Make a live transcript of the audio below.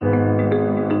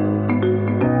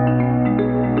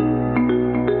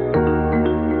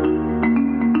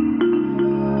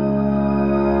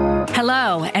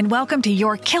welcome to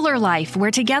Your Killer Life,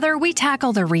 where together we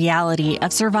tackle the reality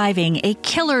of surviving a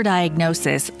killer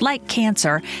diagnosis like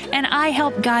cancer, and I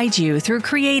help guide you through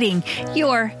creating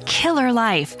your killer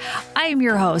life. I am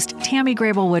your host, Tammy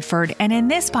Grable-Woodford, and in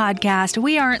this podcast,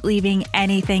 we aren't leaving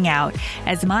anything out,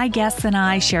 as my guests and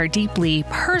I share deeply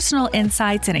personal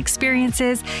insights and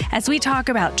experiences as we talk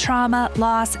about trauma,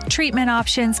 loss, treatment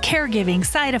options, caregiving,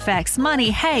 side effects,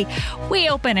 money. Hey, we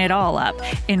open it all up.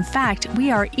 In fact, we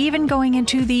are even going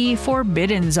into the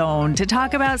forbidden zone to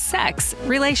talk about sex,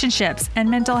 relationships,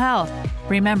 and mental health.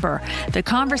 Remember, the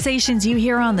conversations you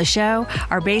hear on the show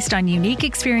are based on unique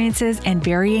experiences and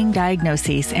varying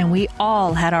diagnoses, and we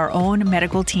all had our own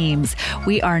medical teams.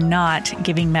 We are not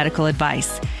giving medical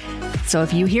advice. So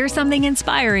if you hear something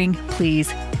inspiring,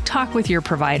 please talk with your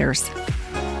providers.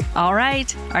 All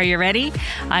right, are you ready?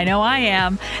 I know I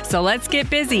am. So let's get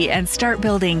busy and start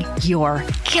building your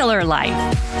killer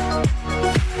life.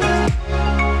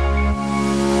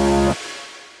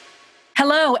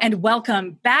 Hello and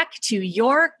welcome back to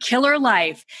Your Killer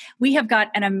Life. We have got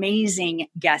an amazing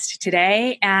guest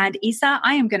today. And Isa,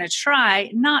 I am going to try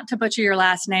not to butcher your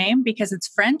last name because it's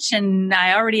French. And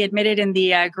I already admitted in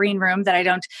the green room that I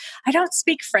don't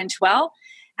speak French well.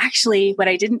 Actually, what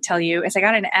I didn't tell you is I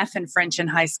got an F in French in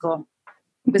high school.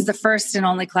 It was the first and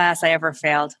only class I ever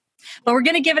failed. But we're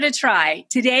going to give it a try.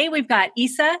 Today, we've got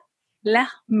Isa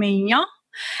Lermignon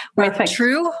with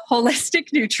True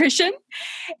Holistic Nutrition.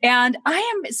 And I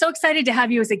am so excited to have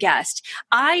you as a guest.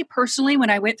 I personally, when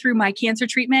I went through my cancer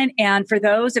treatment, and for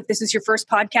those, if this is your first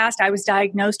podcast, I was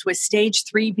diagnosed with stage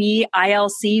 3B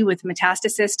ILC with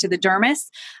metastasis to the dermis.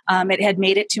 It had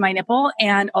made it to my nipple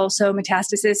and also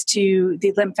metastasis to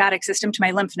the lymphatic system, to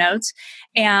my lymph nodes.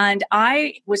 And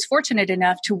I was fortunate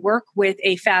enough to work with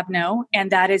a FABNO, and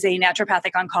that is a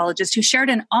naturopathic oncologist who shared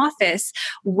an office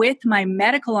with my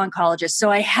medical oncologist. So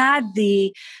I had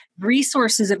the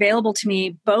resources available to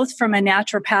me, both from a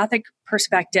naturopathic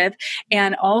perspective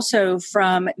and also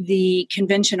from the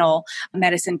conventional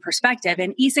medicine perspective.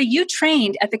 And Isa, you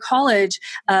trained at the College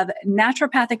of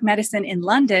Naturopathic Medicine in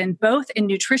London, both in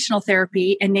nutritional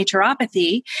therapy and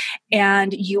naturopathy.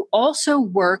 And you also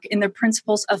work in the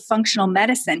principles of functional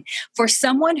medicine. For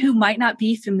someone who might not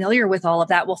be familiar with all of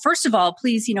that, well, first of all,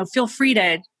 please, feel free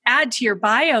to add to your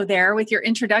bio there with your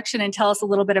introduction and tell us a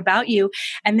little bit about you.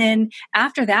 And then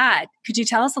after that, could you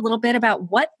tell us a little bit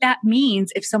about what that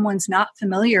means if someone's not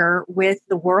familiar with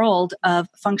the world of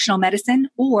functional medicine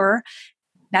or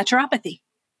naturopathy?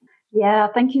 Yeah,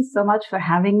 thank you so much for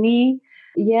having me.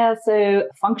 Yeah, so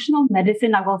functional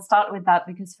medicine, I will start with that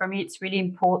because for me it's really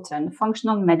important.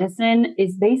 Functional medicine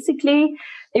is basically,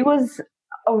 it was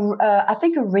I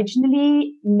think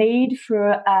originally made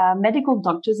for medical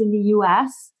doctors in the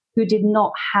US who did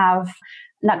not have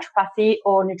naturopathy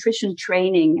or nutrition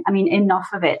training, enough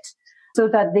of it, so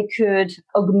that they could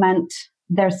augment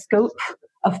their scope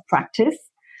of practice.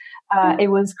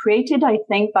 It was created, I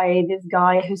think, by this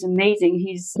guy who's amazing.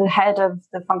 He's the head of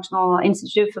the Functional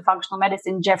Institute for Functional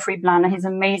Medicine, Jeffrey Bland. He's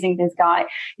amazing, this guy.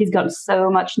 He's got so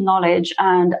much knowledge.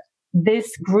 And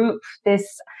this group, this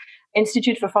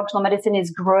Institute for Functional Medicine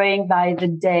is growing by the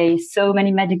day. So many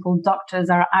medical doctors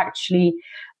are actually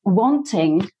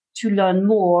wanting to learn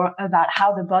more about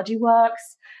how the body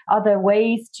works, other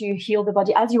ways to heal the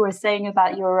body. As you were saying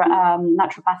about your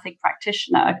naturopathic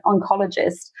practitioner,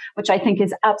 oncologist, which I think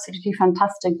is absolutely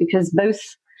fantastic because both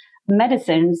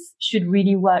medicines should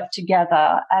really work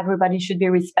together. Everybody should be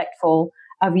respectful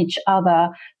of each other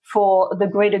for the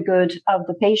greater good of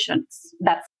the patients.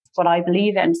 That's what I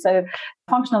believe in. So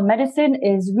functional medicine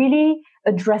is really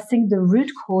addressing the root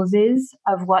causes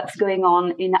of what's going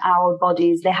on in our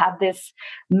bodies. They have this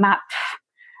map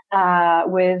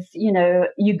with,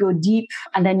 you go deep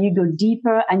and then you go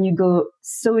deeper and you go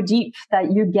so deep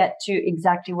that you get to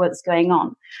exactly what's going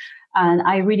on. And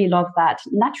I really love that.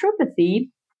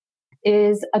 Naturopathy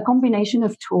is a combination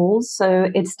of tools.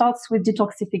 So it starts with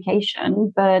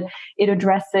detoxification, but it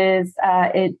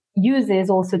it uses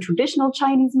also traditional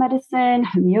Chinese medicine,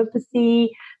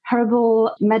 homeopathy,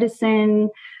 herbal medicine.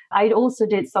 I also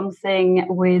did something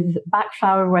with Bach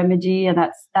flower remedy, and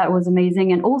that was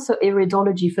amazing. And also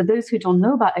iridology. For those who don't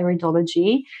know about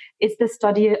iridology, it's the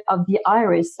study of the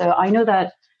iris. So I know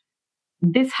that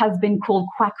this has been called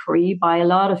quackery by a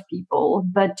lot of people,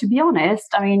 but to be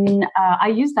honest, I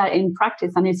use that in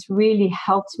practice, and it's really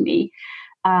helped me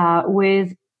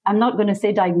with, I'm not going to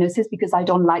say diagnosis because I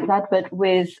don't like that, but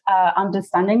with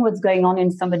understanding what's going on in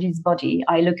somebody's body.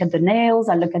 I look at the nails,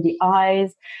 I look at the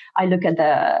eyes, I look at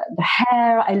the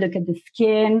hair, I look at the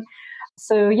skin.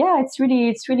 So yeah, it's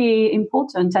really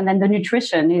important. And then the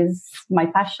nutrition is my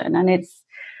passion, and it's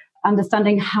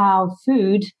understanding how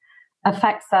food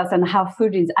affects us and how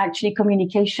food is actually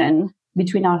communication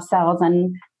between ourselves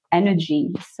and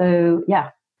energy. So yeah,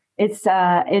 it's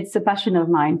a passion of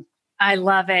mine. I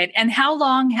love it. And how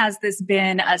long has this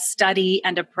been a study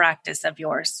and a practice of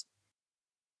yours?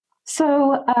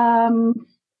 So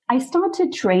I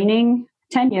started training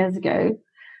 10 years ago,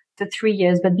 to 3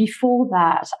 years. But before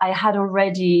that, I had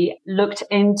already looked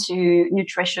into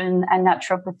nutrition and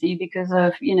naturopathy because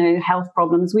of, health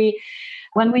problems.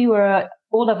 When we were,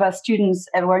 all of our students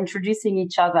were introducing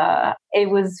each other, it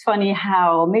was funny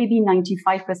how maybe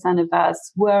 95% of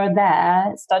us were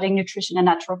there studying nutrition and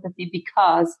naturopathy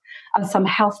because of some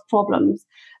health problems,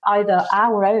 either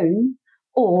our own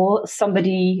or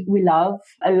somebody we love.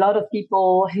 A lot of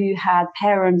people who had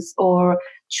parents or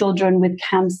children with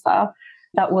cancer.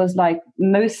 That was like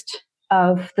most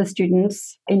of the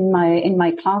students in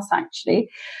my class, actually.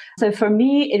 So for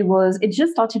me, it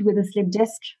just started with a slip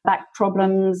disc, back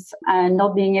problems, and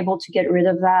not being able to get rid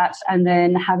of that, and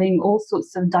then having all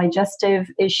sorts of digestive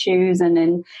issues, and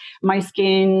then my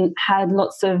skin had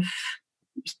lots of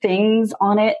things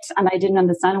on it, and I didn't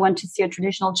understand. I went to see a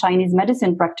traditional Chinese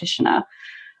medicine practitioner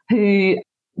who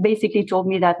basically told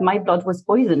me that my blood was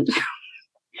poisoned.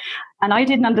 And I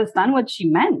didn't understand what she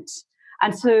meant.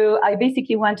 And so I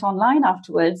basically went online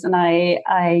afterwards and I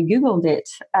Googled it.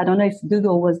 I don't know if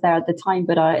Google was there at the time,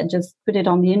 but I just put it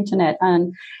on the internet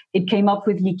and it came up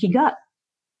with leaky gut.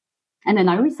 And then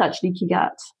I researched leaky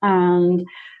gut. And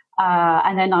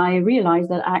then I realized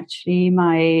that actually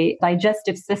my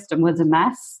digestive system was a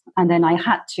mess. And then I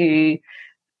had to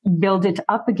build it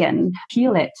up again,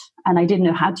 heal it. And I didn't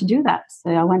know how to do that. So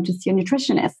I went to see a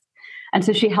nutritionist. And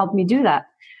so she helped me do that.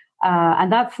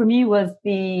 And that for me was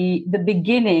the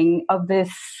beginning of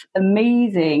this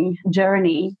amazing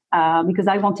journey because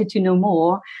I wanted to know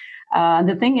more.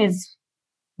 The thing is,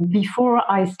 before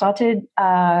I started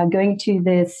going to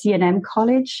the CNM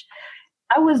college,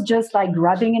 I was just like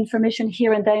grabbing information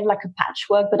here and there like a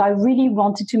patchwork, but I really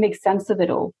wanted to make sense of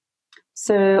it all.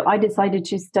 So I decided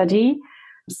to study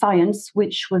science,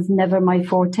 which was never my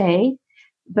forte.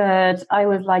 But I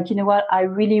was like, you know what? I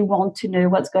really want to know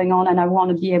what's going on and I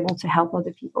want to be able to help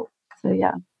other people. So,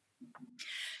 yeah.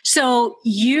 So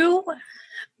you're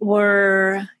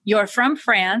from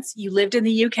France. You lived in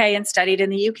the UK and studied in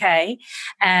the UK.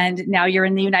 And now you're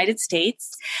in the United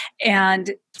States.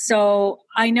 And so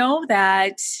I know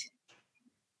that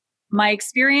my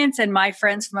experience and my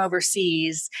friends from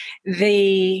overseas,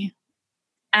 the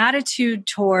attitude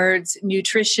towards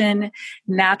nutrition,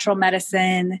 natural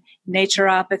medicine,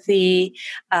 naturopathy,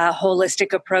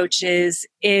 holistic approaches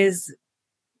is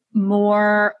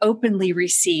more openly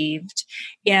received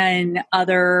in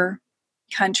other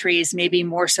countries, maybe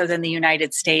more so than the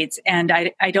United States. And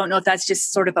I don't know if that's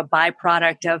just sort of a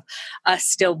byproduct of us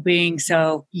still being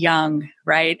so young,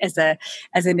 right, as a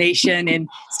nation and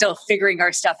still figuring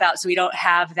our stuff out. So we don't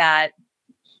have that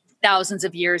thousands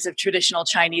of years of traditional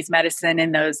Chinese medicine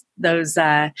and those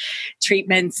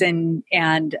treatments and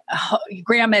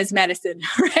grandma's medicine,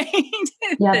 right?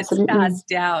 Yeah, That's passed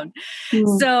down.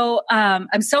 Mm. So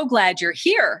I'm so glad you're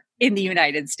here in the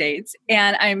United States.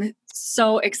 And I'm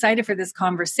so excited for this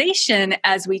conversation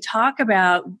as we talk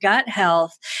about gut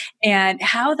health and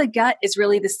how the gut is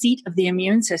really the seat of the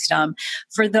immune system.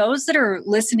 For those that are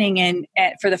listening in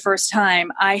for the first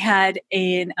time, I had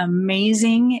an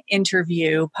amazing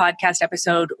podcast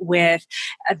episode with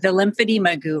the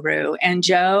lymphedema guru, and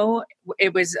Joe.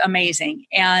 It was amazing.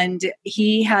 And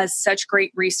he has such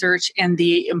great research in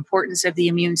the importance of the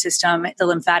immune system, the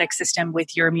lymphatic system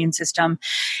with your immune system,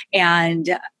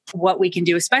 and what we can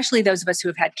do, especially those of us who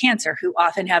have had cancer, who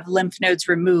often have lymph nodes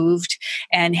removed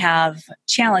and have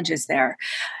challenges there.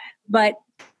 But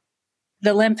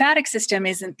the lymphatic system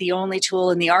isn't the only tool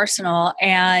in the arsenal.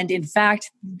 And in fact,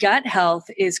 gut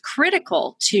health is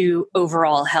critical to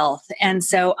overall health. And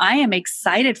so I am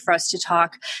excited for us to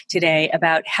talk today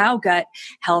about how gut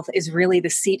health is really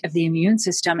the seat of the immune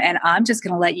system. And I'm just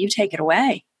going to let you take it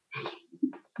away.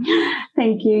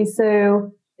 Thank you.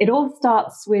 So it all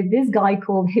starts with this guy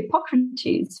called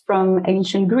Hippocrates from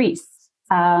ancient Greece.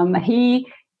 He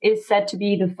is said to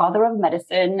be the father of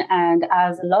medicine. And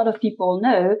as a lot of people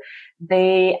know,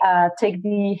 they take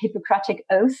the Hippocratic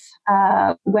Oath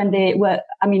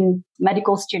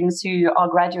medical students who are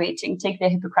graduating take the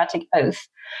Hippocratic Oath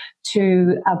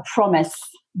to promise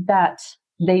that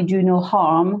they do no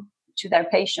harm to their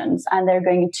patients. And they're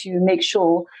going to make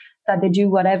sure that they do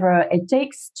whatever it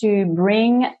takes to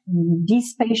bring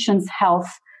these patients'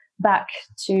 health back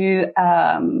to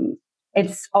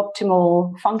its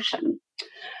optimal function.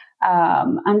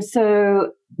 And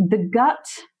so the gut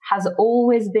has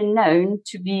always been known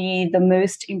to be the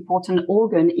most important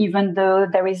organ, even though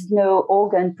there is no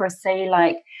organ per se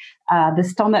like the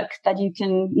stomach that you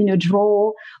can,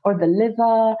 draw, or the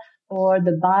liver, or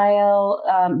the bile,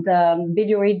 the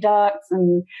biliary ducts,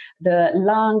 and the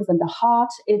lungs and the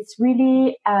heart. It's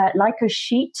really like a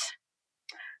sheet.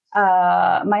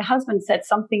 My husband said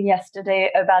something yesterday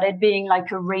about it being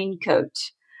like a raincoat.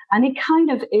 And it kind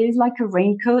of is like a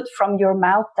raincoat from your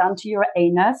mouth down to your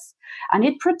anus. And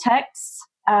it protects,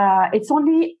 it's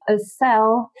only a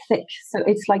cell thick. So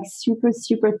it's like super,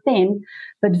 super thin,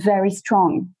 but very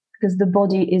strong, because the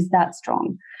body is that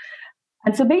strong.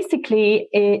 And so basically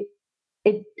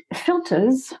it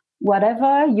filters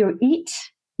whatever you eat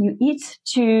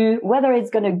to whether it's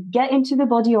going to get into the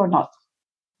body or not,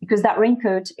 because that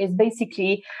raincoat is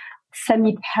basically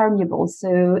semi-permeable.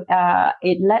 So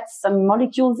it lets some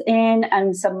molecules in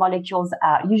and some molecules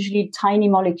out. Usually tiny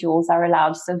molecules are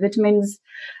allowed. So vitamins,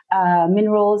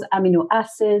 minerals, amino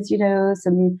acids,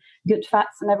 some good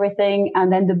fats and everything.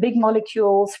 And then the big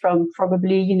molecules from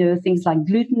probably, things like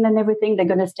gluten and everything, they're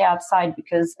going to stay outside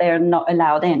because they're not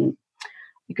allowed in,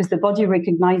 because the body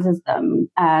recognizes them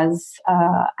as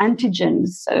antigens,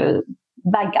 so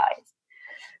bad guys.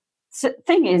 So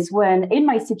thing is, when in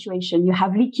my situation, you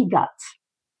have leaky gut,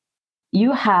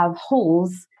 you have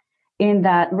holes in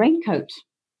that raincoat.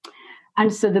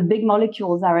 And so the big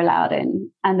molecules are allowed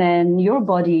in. And then your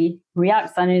body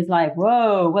reacts and is like,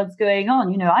 whoa, what's going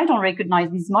on? I don't recognize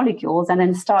these molecules. And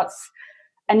then starts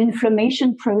an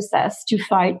inflammation process to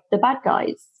fight the bad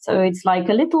guys. So it's like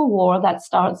a little war that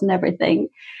starts and everything.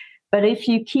 But if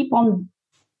you keep on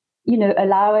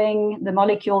allowing the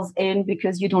molecules in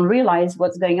because you don't realize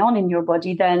what's going on in your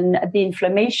body, then the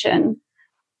inflammation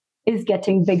is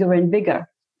getting bigger and bigger.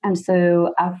 And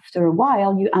so after a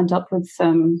while, you end up with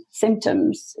some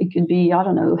symptoms. It could be,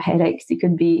 headaches. It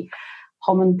could be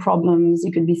hormone problems.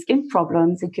 It could be skin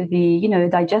problems. It could be,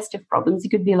 digestive problems. It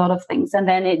could be a lot of things. And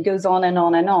then it goes on and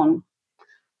on and on.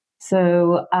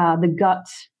 So the gut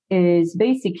is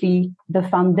basically the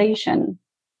foundation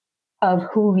of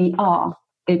who we are.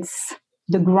 It's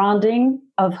the grounding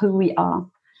of who we are.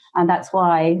 And that's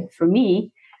why, for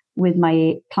me, with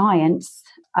my clients,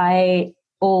 I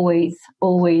always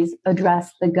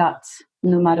address the gut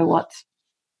no matter what.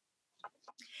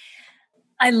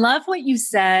 I love what you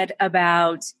said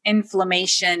about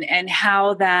inflammation and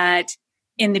how that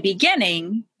in the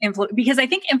beginning, because I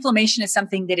think inflammation is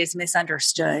something that is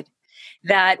misunderstood,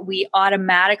 that we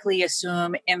automatically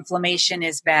assume inflammation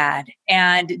is bad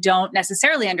and don't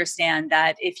necessarily understand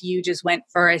that if you just went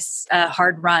for a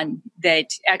hard run,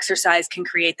 that exercise can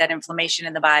create that inflammation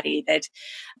in the body, that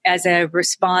as a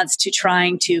response to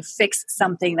trying to fix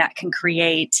something that can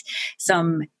create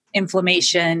some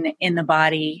inflammation in the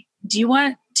body. Do you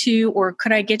want to, or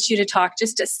could I get you to talk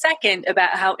just a second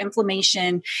about how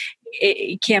inflammation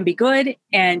it can be good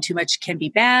and too much can be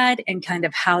bad, and kind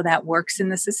of how that works in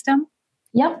the system?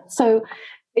 Yep. So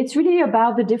it's really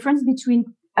about the difference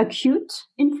between acute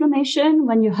inflammation,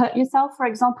 when you hurt yourself, for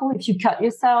example, if you cut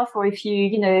yourself, or if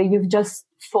you've just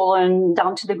fallen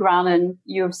down to the ground and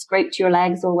you've scraped your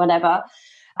legs or whatever,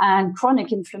 and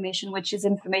chronic inflammation, which is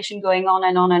inflammation going on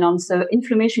and on and on. So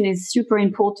inflammation is super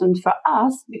important for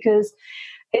us because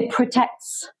it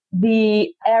protects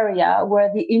the area where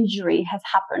the injury has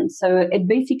happened. So it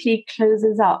basically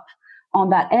closes up on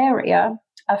that area.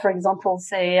 For example,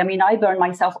 I burn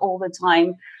myself all the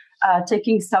time,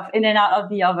 taking stuff in and out of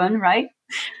the oven, right?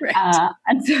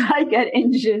 And so I get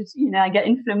injured, I get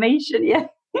inflammation, yeah.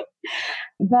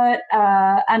 But,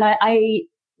 and I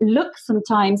look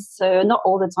sometimes, so not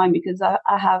all the time because I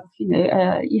have,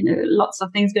 lots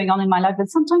of things going on in my life, but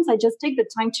sometimes I just take the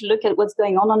time to look at what's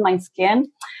going on my skin.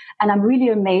 And I'm really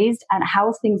amazed at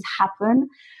how things happen.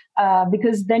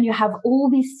 Because then you have all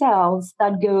these cells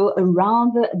that go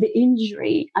around the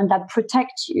injury and that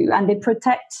protect you, and they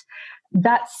protect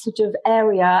that sort of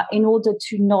area in order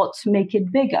to not make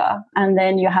it bigger. And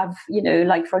then you have,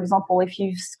 like, for example, if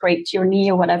you've scraped your knee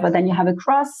or whatever, then you have a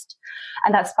crust,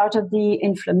 and that's part of the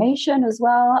inflammation as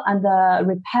well and the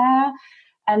repair.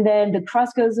 And then the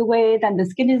crust goes away, then the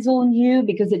skin is all new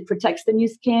because it protects the new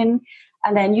skin.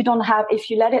 And then you don't have,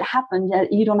 if you let it happen,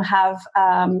 you don't have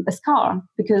a scar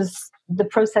because the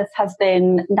process has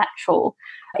been natural.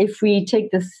 If we take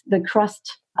the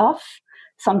crust off,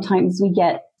 sometimes we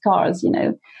get scars,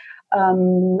 and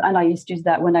I used to do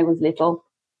that when I was little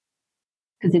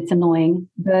because it's annoying.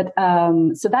 But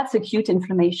so that's acute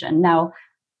inflammation. Now,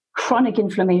 chronic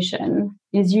inflammation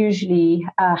is usually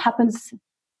happens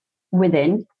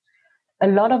within. A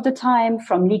lot of the time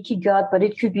from leaky gut, but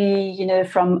it could be,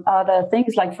 from other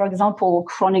things like, for example,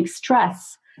 chronic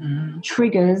stress.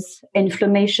 triggers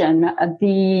inflammation.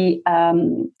 The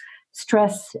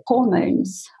stress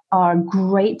hormones are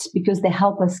great because they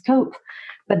help us cope,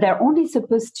 but they're only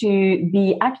supposed to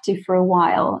be active for a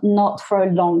while, not for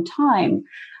a long time.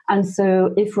 And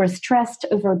so if we're stressed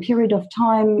over a period of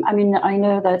time, I mean, I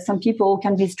know that some people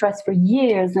can be stressed for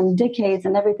years and decades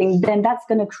and everything, then that's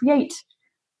going to create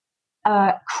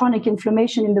chronic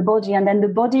inflammation in the body. And then the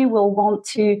body will want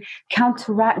to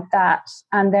counteract that.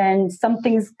 And then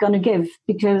something's going to give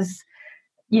because,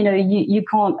 you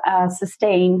can't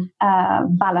sustain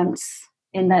balance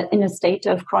in a state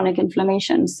of chronic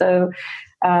inflammation. So,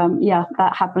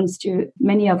 that happens to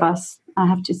many of us, I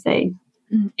have to say.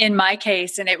 In my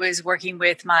case, and it was working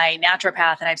with my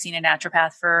naturopath, and I've seen a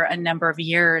naturopath for a number of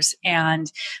years.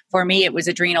 And for me, it was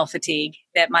adrenal fatigue,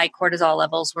 that my cortisol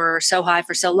levels were so high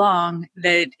for so long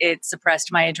that it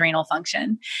suppressed my adrenal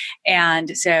function.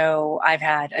 And so I've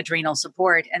had adrenal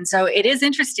support. And so it is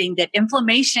interesting that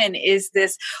inflammation is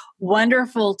this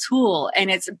wonderful tool and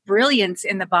its brilliance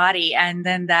in the body. And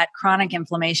then that chronic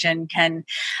inflammation can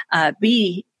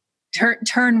be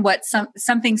turn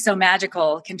something so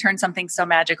magical can turn something so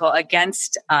magical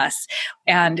against us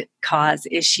and cause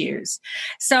issues.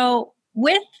 So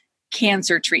with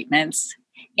cancer treatments,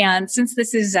 and since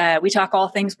this is, we talk all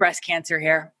things breast cancer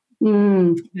here,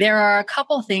 there are a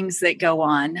couple things that go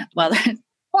on. Well,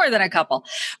 more than a couple,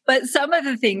 but some of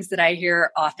the things that I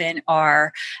hear often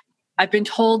are, I've been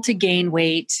told to gain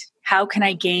weight. How can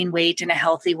I gain weight in a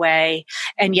healthy way?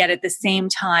 And yet at the same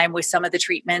time, with some of the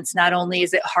treatments, not only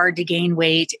is it hard to gain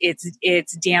weight,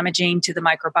 it's damaging to the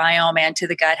microbiome and to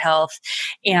the gut health.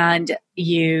 And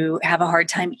you have a hard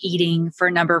time eating for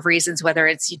a number of reasons, whether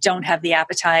it's you don't have the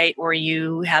appetite or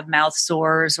you have mouth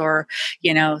sores or,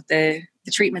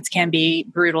 the treatments can be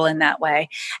brutal in that way.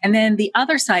 And then the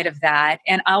other side of that,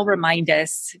 and I'll remind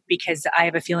us because I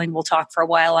have a feeling we'll talk for a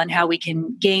while on how we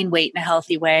can gain weight in a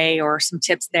healthy way or some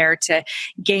tips there to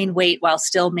gain weight while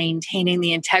still maintaining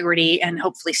the integrity and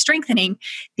hopefully strengthening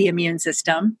the immune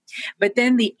system. But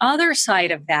then the other side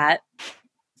of that,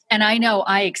 and I know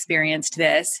I experienced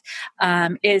this,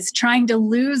 is trying to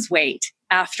lose weight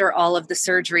after all of the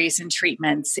surgeries and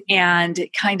treatments and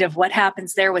kind of what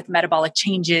happens there with metabolic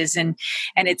changes. And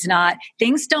it's not,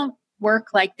 things don't work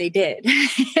like they did.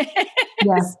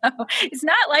 Yeah. So it's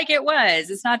not like it was.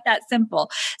 It's not that simple.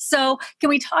 So can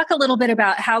we talk a little bit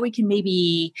about how we can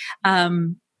maybe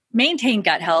maintain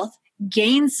gut health,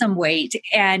 gain some weight,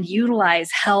 and utilize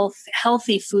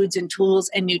healthy foods and tools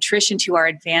and nutrition to our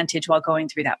advantage while going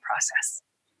through that process?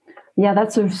 Yeah,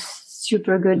 that's a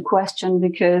super good question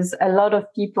because a lot of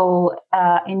people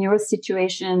in your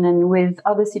situation and with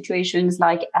other situations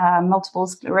like multiple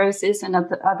sclerosis and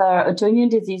other autoimmune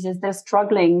diseases, they're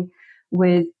struggling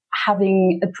with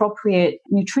having appropriate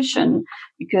nutrition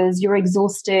because you're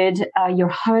exhausted,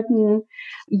 you're hurting,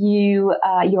 you're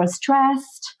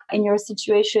stressed in your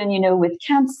situation. With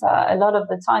cancer, a lot of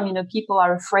the time, people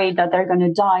are afraid that they're going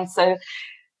to die.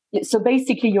 So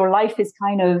basically your life is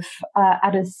kind of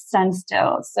at a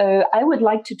standstill. So I would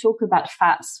like to talk about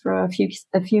fats for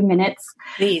a few minutes.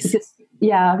 Please.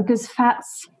 Because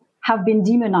fats have been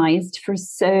demonized for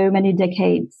so many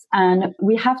decades. And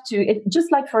we have to, just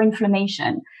like for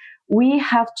inflammation, we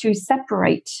have to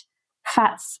separate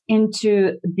fats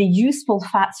into the useful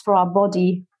fats for our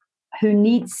body who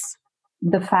needs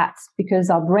the fats because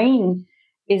our brain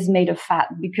is made of fat,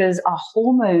 because our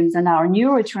hormones and our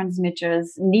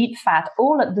neurotransmitters need fat.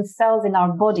 All of the cells in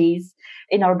our body,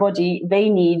 they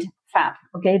need fat.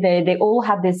 Okay. They all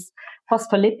have this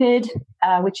phospholipid,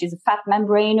 which is a fat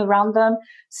membrane around them.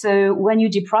 So when you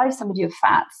deprive somebody of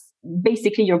fats,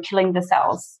 basically you're killing the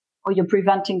cells or you're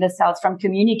preventing the cells from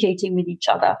communicating with each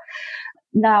other.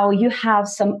 Now you have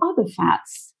some other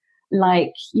fats,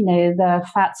 like, the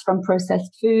fats from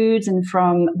processed foods and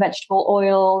from vegetable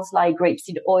oils like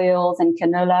grapeseed oils and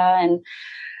canola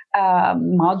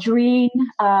and margarine,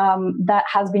 that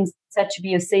has been said to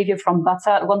be a savior from butter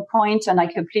at one point, and I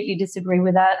completely disagree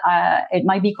with that. It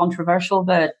might be controversial,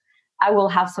 but I will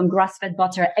have some grass-fed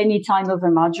butter anytime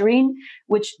over margarine,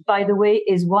 which, by the way,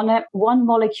 is one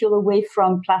molecule away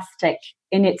from plastic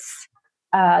in its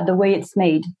the way it's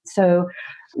made. So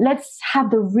let's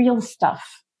have the real stuff.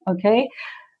 Okay.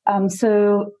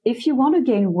 So if you want to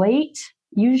gain weight,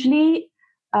 usually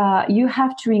you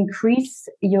have to increase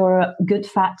your good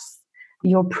fats,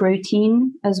 your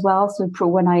protein as well. So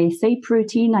when I say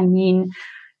protein, I mean,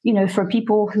 for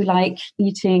people who like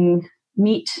eating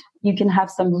meat, you can have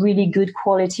some really good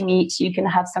quality meat. You can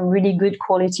have some really good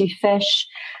quality fish,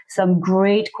 some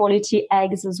great quality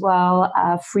eggs as well,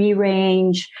 free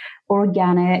range,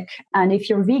 organic. And if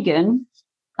you're vegan,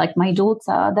 like my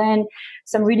daughter, then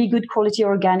some really good quality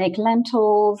organic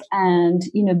lentils and,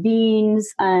 beans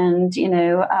and,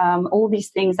 all these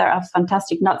things that have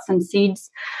fantastic nuts and seeds,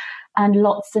 and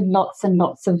lots and lots and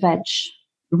lots of veg,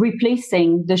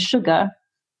 replacing the sugar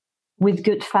with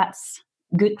good fats,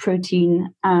 good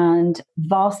protein, and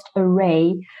vast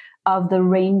array of the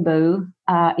rainbow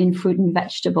in fruit and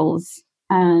vegetables.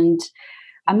 And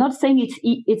I'm not saying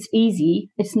it's easy.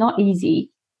 It's not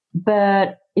easy.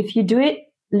 But if you do it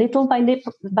little by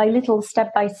little,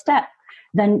 step by step,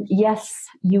 then yes,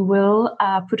 you will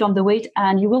put on the weight.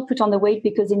 And you will put on the weight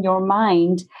because in your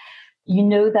mind, you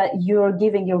know that you're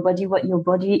giving your body what your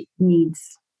body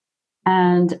needs.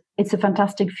 And it's a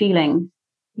fantastic feeling,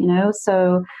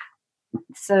 So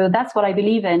that's what I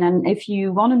believe in. And if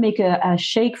you want to make a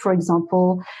shake, for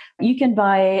example, you can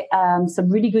buy some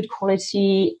really good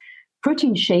quality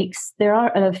protein shakes. There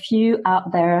are a few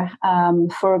out there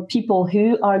for people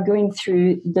who are going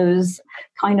through those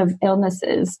kind of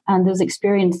illnesses and those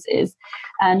experiences.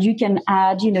 And you can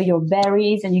add, your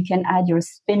berries, and you can add your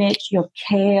spinach, your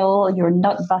kale, your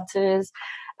nut butters,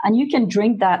 and you can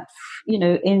drink that,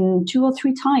 in 2 or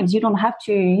 3 times. You don't have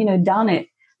to, down it,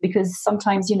 because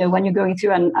sometimes, when you're going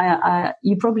through, and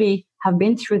you probably have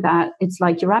been through that, it's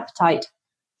like your appetite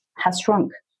has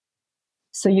shrunk.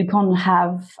 So you can't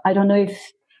have, I don't know if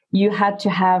you had to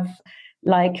have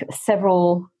like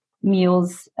several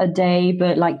meals a day,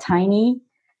 but like tiny.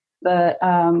 But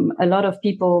a lot of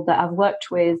people that I've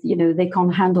worked with, they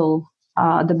can't handle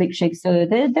the big shakes. So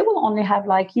they will only have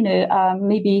like,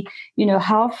 maybe,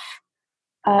 half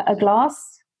a glass,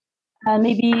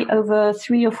 maybe over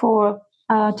 3 or 4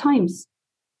 times.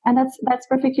 And that's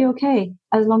perfectly okay,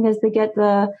 as long as they get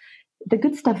the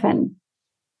good stuff in.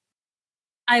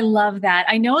 I love that.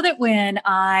 I know that when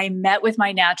I met with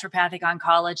my naturopathic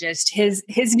oncologist,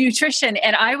 his nutrition,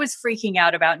 and I was freaking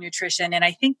out about nutrition. And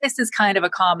I think this is kind of a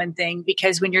common thing,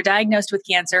 because when you're diagnosed with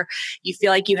cancer, you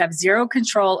feel like you have zero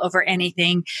control over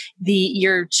anything.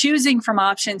 You're choosing from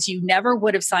options you never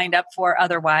would have signed up for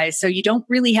otherwise. So you don't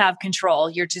really have control.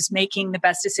 You're just making the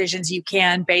best decisions you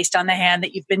can based on the hand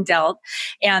that you've been dealt,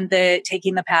 and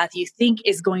taking the path you think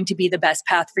is going to be the best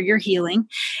path for your healing.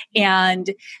 And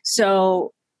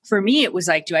so for me, it was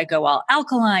like, do I go all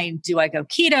alkaline? Do I go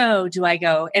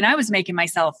keto? And I was making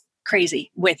myself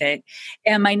crazy with it.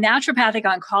 And my naturopathic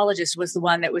oncologist was the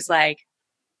one that was like,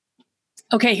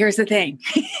 okay, here's the thing.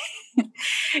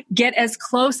 Get as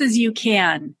close as you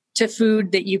can to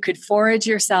food that you could forage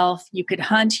yourself, you could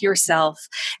hunt yourself,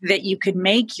 that you could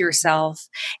make yourself,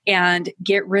 and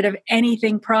get rid of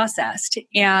anything processed.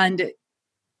 And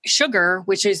sugar,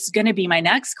 which is going to be my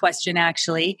next question,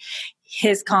 actually,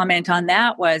 his comment on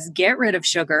that was get rid of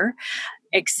sugar,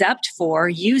 except for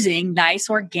using nice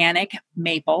organic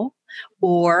maple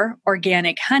or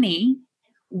organic honey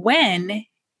when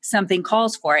something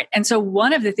calls for it. And so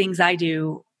one of the things I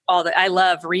do I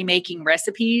love remaking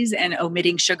recipes and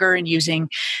omitting sugar and using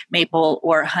maple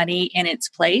or honey in its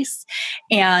place.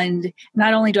 And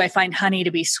not only do I find honey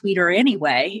to be sweeter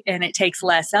anyway, and it takes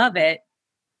less of it,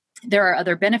 there are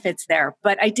other benefits there.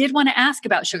 But I did want to ask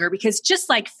about sugar, because just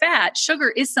like fat, sugar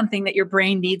is something that your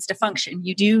brain needs to function.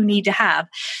 You do need to have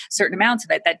certain amounts of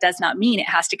it. That does not mean it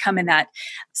has to come in that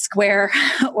square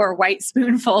or white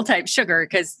spoonful type sugar,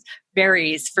 because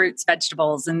berries, fruits,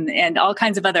 vegetables, and all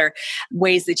kinds of other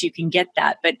ways that you can get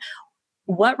that. But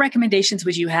what recommendations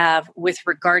would you have with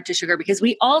regard to sugar? Because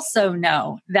we also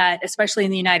know that, especially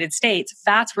in the United States,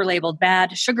 fats were labeled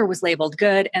bad, sugar was labeled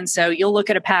good. And so you'll look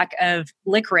at a pack of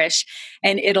licorice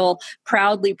and it'll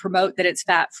proudly promote that it's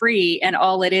fat-free. And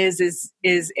all it is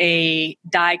a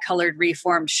dye-colored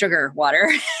reformed sugar water.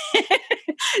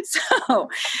 So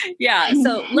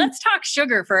let's talk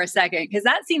sugar for a second, because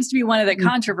that seems to be one of the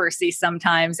controversies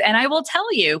sometimes. And I will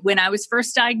tell you, when I was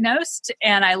first diagnosed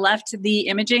and I left the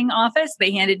imaging office,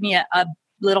 they handed me a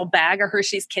little bag of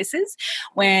Hershey's Kisses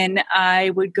when I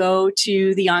would go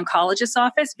to the oncologist's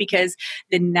office, because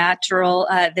the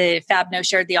Fabno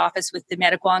shared the office with the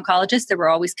medical oncologist. There were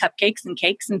always cupcakes and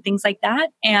cakes and things like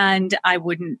that. And I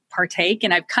wouldn't partake.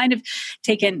 And I've kind of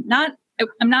taken,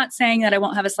 I'm not saying that I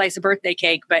won't have a slice of birthday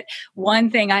cake, but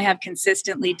one thing I have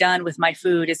consistently done with my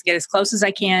food is get as close as I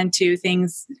can to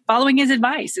things, following his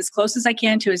advice, as close as I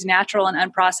can to as natural and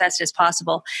unprocessed as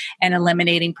possible, and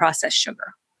eliminating processed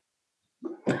sugar.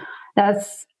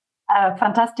 That's a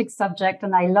fantastic subject,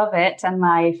 and I love it. And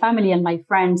my family and my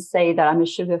friends say that I'm a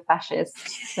sugar fascist.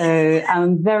 So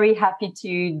I'm very happy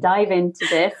to dive into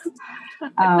this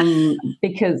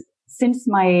because since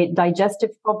my digestive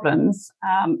problems,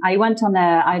 I went on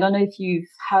I don't know if you've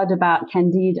heard about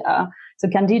Candida. So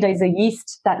Candida is a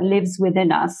yeast that lives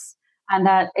within us. and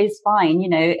that is fine.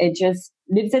 It just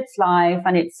lives its life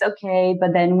and it's okay.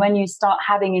 But then when you start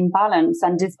having imbalance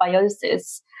and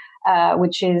dysbiosis,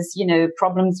 which is,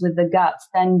 problems with the gut,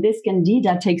 then this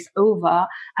candida takes over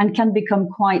and can become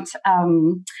quite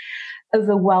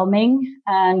overwhelming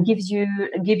and give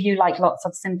you like lots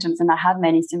of symptoms. And I had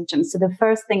many symptoms. So the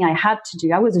first thing I had to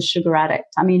do, I was a sugar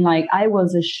addict. I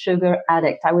was a sugar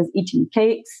addict. I was eating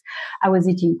cakes. I was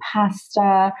eating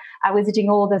pasta. I was eating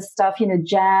all this stuff,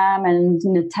 jam and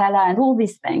Nutella and all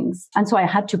these things. And so I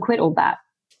had to quit all that.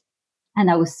 And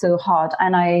that was so hard.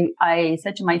 And I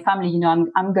said to my family,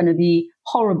 I'm going to be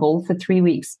horrible for 3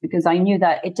 weeks, because I knew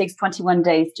that it takes 21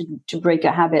 days to break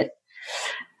a habit.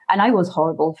 And I was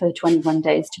horrible for 21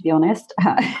 days, to be honest.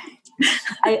 I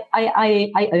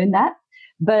own that.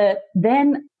 But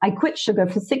then I quit sugar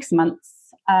for 6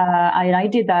 months. I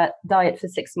did that diet for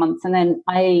 6 months. And then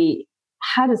I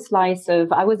had a slice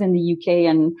I was in the UK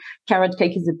and carrot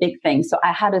cake is a big thing. So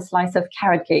I had a slice of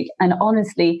carrot cake. And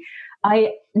honestly,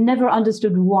 I never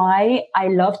understood why I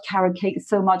loved carrot cake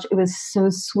so much. It was so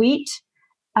sweet,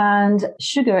 and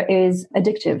sugar is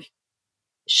addictive.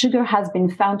 Sugar has been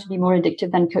found to be more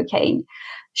addictive than cocaine.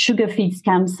 Sugar feeds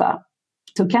cancer.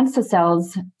 So cancer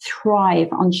cells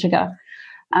thrive on sugar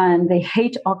and they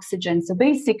hate oxygen. So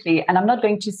basically, and I'm not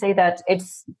going to say that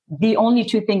it's the only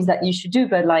two things that you should do,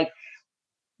 but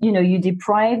you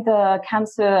deprive the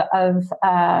cancer of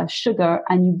sugar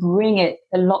and you bring it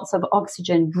lots of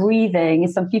oxygen, breathing.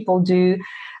 Some people do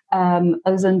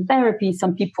ozone therapy.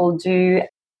 Some people do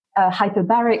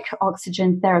hyperbaric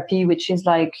oxygen therapy, which is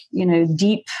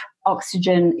deep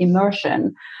oxygen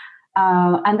immersion.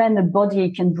 And then the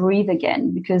body can breathe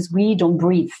again, because we don't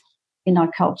breathe in our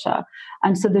culture.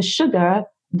 And so the sugar,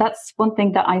 that's one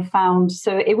thing that I found.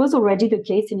 So it was already the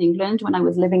case in England when I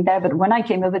was living there. But when I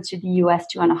came over to the US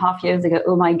 2.5 years ago,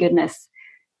 oh my goodness,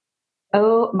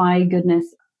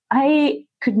 I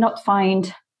could not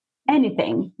find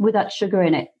anything without sugar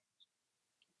in it.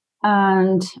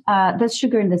 And there's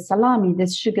sugar in the salami,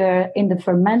 there's sugar in the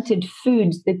fermented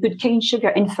foods. They put cane sugar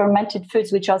in fermented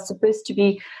foods, which are supposed to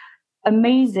be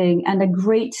amazing and a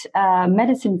great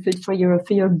medicine food for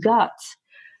your gut.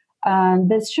 And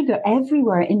there's sugar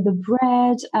everywhere, in the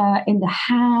bread, in the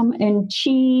ham, in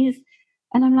cheese.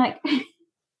 And I'm like,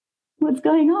 what's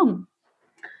going on?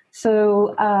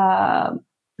 So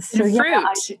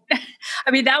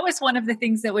fruit. That was one of the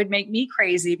things that would make me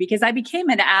crazy, because I became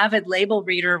an avid label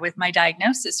reader with my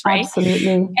diagnosis, right?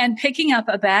 Absolutely. And picking up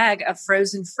a bag of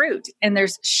frozen fruit, and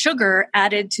there's sugar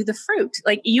added to the fruit.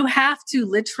 You have to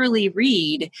literally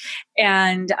read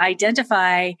and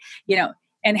identify,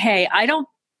 and hey, I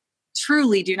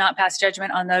truly do not pass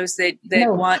judgment on those that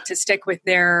No. want to stick with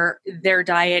their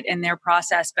diet and their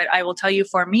process. But I will tell you,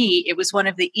 for me, it was one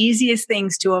of the easiest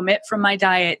things to omit from my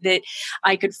diet that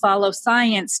I could follow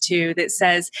science to, that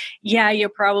says, yeah, you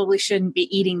probably shouldn't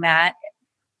be eating that.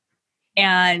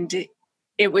 And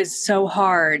it was so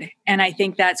hard. And I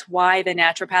think that's why the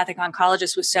naturopathic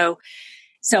oncologist was so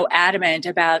adamant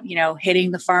about,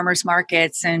 hitting the farmers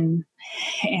markets and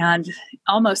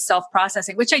almost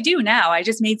self-processing, which I do now. I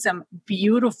just made some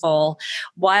beautiful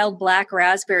wild black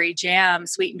raspberry jam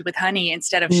sweetened with honey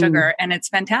instead of sugar. And it's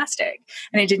fantastic.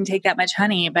 And it didn't take that much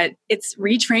honey, but it's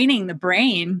retraining the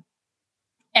brain.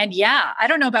 And yeah, I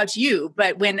don't know about you,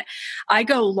 but when I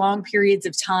go long periods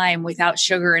of time without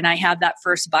sugar and I have that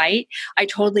first bite, I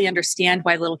totally understand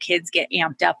why little kids get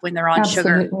amped up when they're on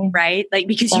Absolutely. sugar, right?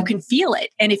 Because you can feel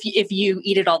it. And if you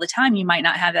eat it all the time, you might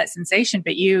not have that sensation,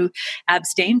 but you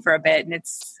abstain for a bit, and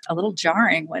it's a little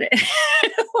jarring what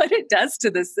it does to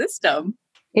the system.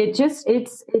 It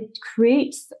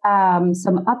creates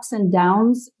some ups and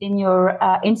downs in your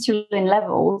insulin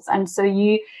levels. And so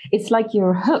it's like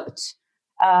you're hooked.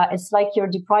 It's like you're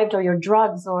deprived of your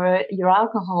drugs or your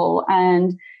alcohol,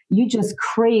 and you just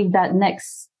crave that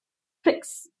next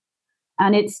fix.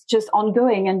 And it's just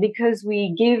ongoing. And because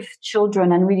we give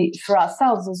children, and we, for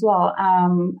ourselves as well,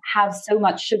 have so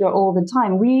much sugar all the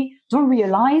time, we don't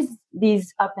realize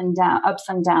these ups and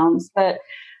downs. But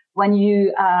when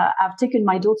I've taken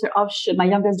my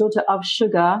youngest daughter off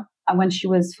sugar when she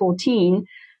was 14,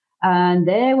 and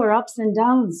there were ups and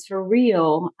downs for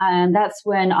real. And that's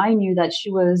when I knew that she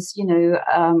was,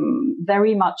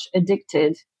 very much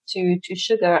addicted to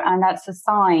sugar. And that's a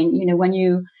sign, when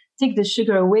you take the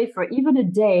sugar away for even a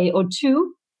day or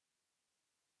two,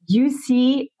 you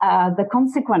see the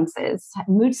consequences,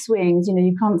 mood swings,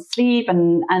 you can't sleep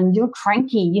and you're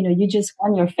cranky, you just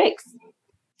want your fix.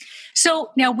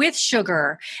 So now with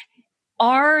sugar,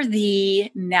 are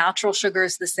the natural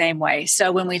sugars the same way?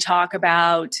 So when we talk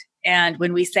about And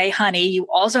when we say honey, you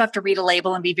also have to read a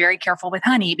label and be very careful with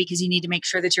honey because you need to make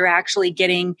sure that you're actually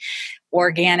getting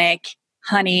organic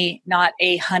honey, not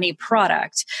a honey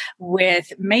product.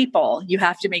 With maple, you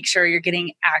have to make sure you're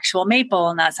getting actual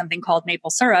maple, not something called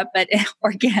maple syrup, but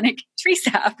organic tree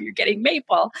sap. You're getting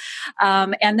maple.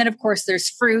 And then, of course, there's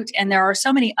fruit. And there are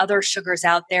so many other sugars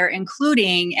out there,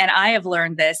 including, and I have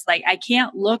learned this, like I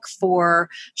can't look for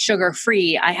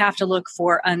sugar-free. I have to look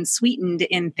for unsweetened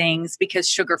in things because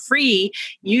sugar-free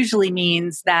usually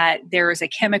means that there is a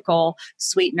chemical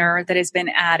sweetener that has been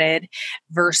added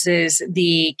versus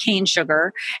the cane sugar.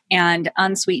 And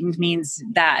unsweetened means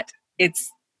that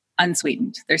it's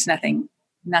unsweetened. There's nothing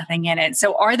in it.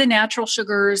 So are the natural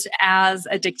sugars as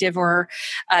addictive or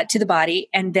to the body?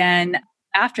 And then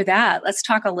after that, let's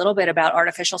talk a little bit about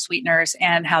artificial sweeteners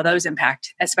and how those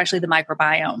impact, especially the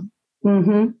microbiome.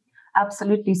 Mm-hmm.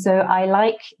 Absolutely. So I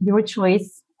like your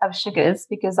choice of sugars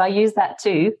because I use that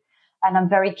too. And I'm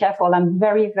very careful. I'm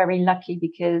very, very lucky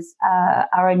because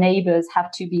our neighbors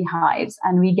have 2 beehives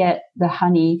and we get the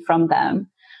honey from them.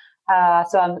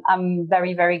 So I'm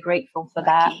very, very grateful for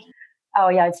that. Oh,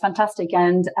 yeah, it's fantastic.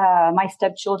 And my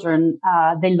stepchildren,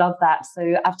 they love that.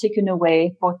 So I've taken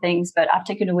away 4 things, but I've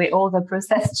taken away all the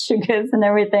processed sugars and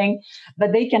everything.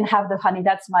 But they can have the honey.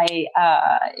 That's my,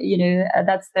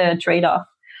 that's the trade-off.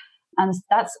 And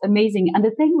that's amazing. And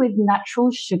the thing with natural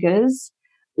sugars,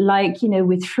 like,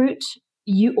 with fruit,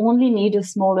 you only need a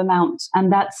small amount.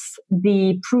 And that's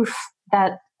the proof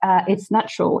that it's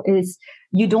natural, is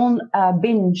you don't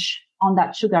binge on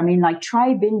that sugar. I mean, like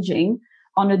try binging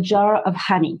on a jar of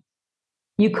honey.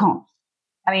 You can't.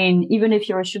 I mean, even if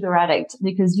you're a sugar addict,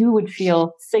 because you would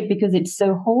feel sick because it's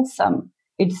so wholesome.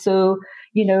 It's so,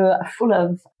 full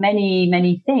of many,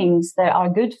 many things that are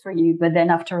good for you. But then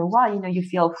after a while, you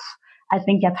feel, I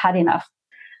think I've had enough.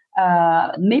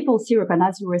 Maple syrup, and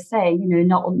as you were saying,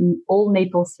 not all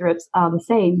maple syrups are the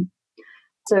same.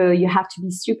 So you have to be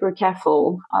super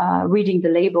careful reading the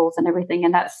labels and everything.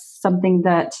 And that's something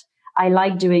that I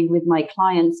like doing with my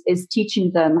clients, is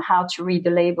teaching them how to read the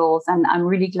labels. And I'm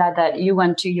really glad that you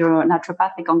went to your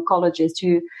naturopathic oncologist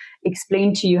to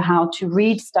explain to you how to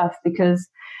read stuff, because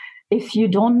if you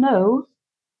don't know,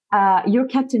 you're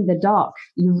kept in the dark.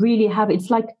 You really it's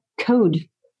like code.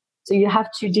 So you have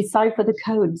to decipher the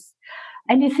codes.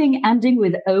 Anything ending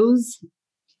with O's,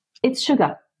 it's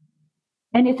sugar.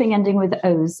 Anything ending with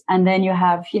O's. And then you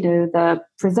have, the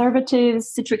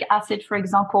preservatives, citric acid, for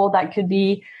example, that could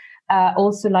be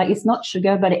also like, it's not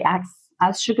sugar, but it acts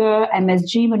as sugar.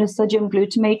 MSG, monosodium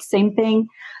glutamate, same thing.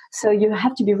 So you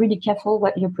have to be really careful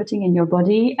what you're putting in your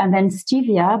body. And then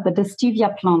stevia, but the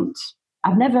stevia plant.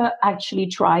 I've never actually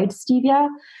tried stevia.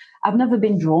 I've never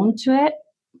been drawn to it,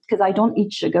 because I don't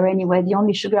eat sugar anyway. The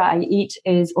only sugar I eat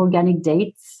is organic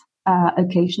dates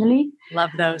occasionally. Love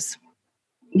those.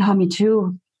 Yeah, me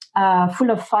too.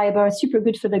 Full of fiber, super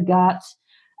good for the gut.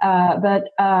 But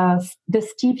the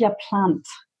stevia plant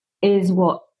is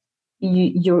what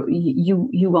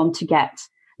you want to get,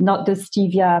 not the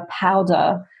stevia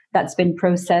powder that's been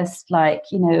processed, like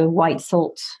white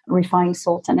salt, refined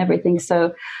salt, and everything.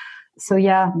 So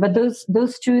yeah. But those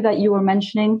 2 that you were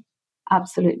mentioning,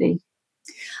 absolutely.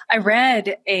 I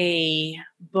read a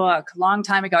book a long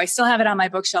time ago. I still have it on my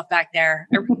bookshelf back there.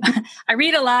 I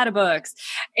read a lot of books,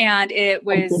 and it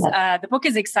was the book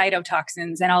is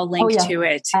Excitotoxins, and I'll link to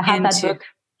it. I have that book.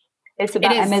 It's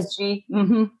about MSG.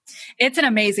 Mm-hmm. It's an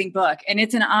amazing book, and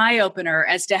it's an eye-opener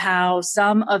as to how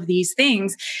some of these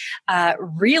things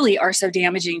really are so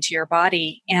damaging to your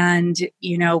body. And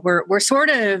we're sort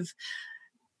of,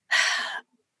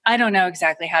 I don't know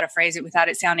exactly how to phrase it without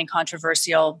it sounding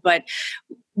controversial, but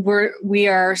we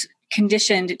are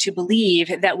conditioned to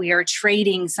believe that we are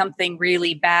trading something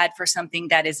really bad for something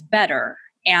that is better.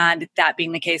 And that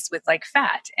being the case with like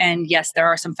fat. And yes, there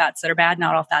are some fats that are bad.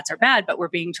 Not all fats are bad, but we're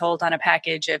being told on a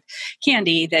package of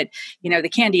candy that, the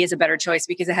candy is a better choice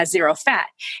because it has 0 fat.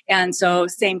 And so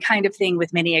same kind of thing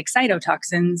with many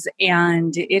excitotoxins.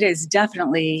 And it is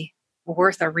definitely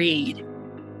worth a read.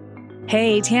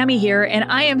 Hey, Tammy here,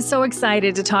 and I am so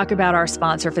excited to talk about our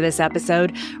sponsor for this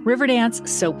episode, Riverdance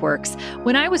Soapworks.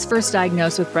 When I was first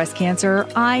diagnosed with breast cancer,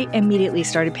 I immediately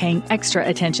started paying extra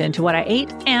attention to what I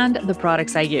ate and the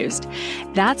products I used.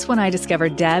 That's when I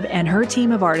discovered Deb and her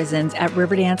team of artisans at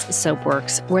Riverdance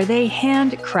Soapworks, where they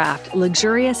handcraft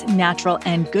luxurious, natural,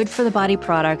 and good-for-the-body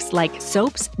products like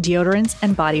soaps, deodorants,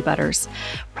 and body butters.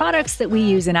 Products that we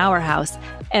use in our house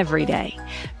every day.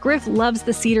 Griff loves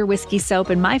the cedar whiskey soap,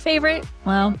 and my favorite,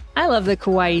 well, I love the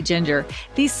Kauai ginger.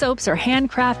 These soaps are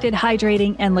handcrafted,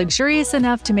 hydrating, and luxurious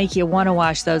enough to make you want to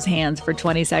wash those hands for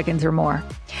 20 seconds or more.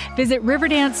 Visit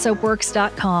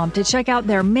RiverdanceSoapworks.com to check out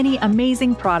their many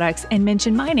amazing products and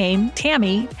mention my name,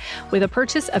 Tammy, with a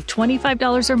purchase of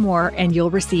 $25 or more, and you'll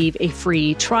receive a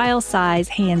free trial size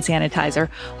hand sanitizer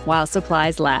while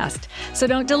supplies last. So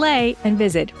don't delay and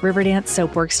visit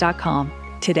RiverdanceSoapworks.com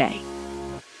today.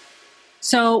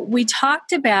 So we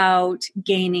talked about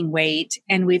gaining weight,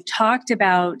 and we've talked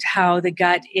about how the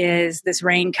gut is this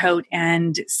raincoat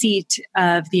and seat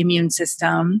of the immune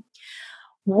system.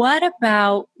 What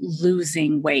about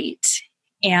losing weight?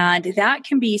 And that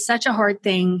can be such a hard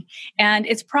thing. And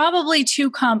it's probably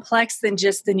too complex than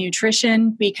just the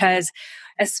nutrition, because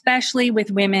especially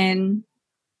with women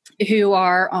who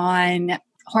are on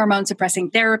hormone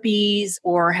suppressing therapies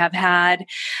or have had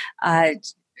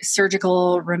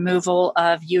surgical removal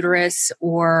of uterus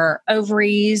or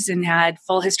ovaries and had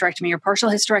full hysterectomy or partial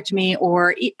hysterectomy,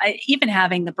 or even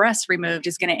having the breasts removed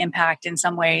is going to impact in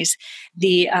some ways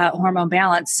the hormone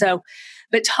balance. So,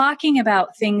 but talking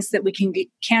about things that we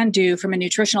can do from a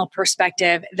nutritional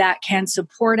perspective that can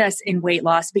support us in weight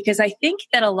loss, because I think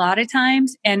that a lot of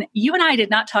times, and you and I did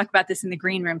not talk about this in the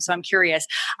green room, so I'm curious.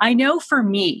 I know for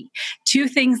me, two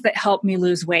things that helped me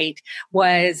lose weight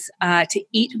was to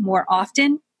eat more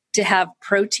often, to have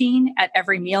protein at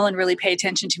every meal and really pay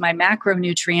attention to my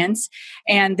macronutrients,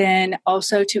 and then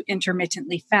also to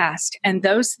intermittently fast. And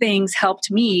those things helped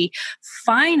me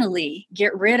finally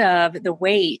get rid of the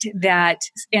weight that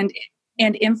and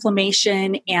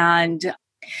inflammation, and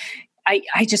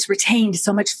I just retained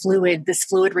so much fluid, this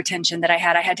fluid retention that I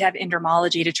had. I had to have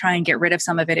endermology to try and get rid of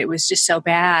some of it. It was just so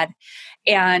bad.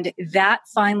 And that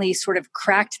finally sort of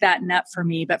cracked that nut for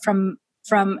me. But from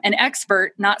an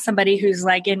expert, not somebody who's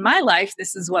like, in my life,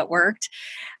 this is what worked.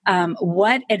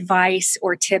 What advice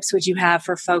or tips would you have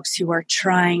for folks who are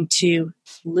trying to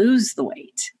lose the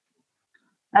weight?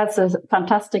 That's a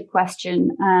fantastic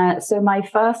question. So my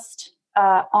first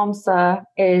answer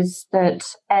is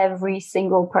that every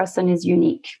single person is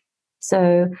unique.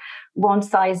 So one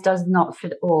size does not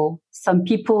fit all. Some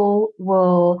people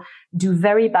will do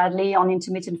very badly on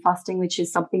intermittent fasting, which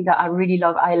is something that I really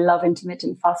love. I love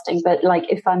intermittent fasting. But like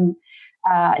if I'm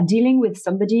dealing with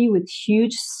somebody with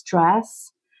huge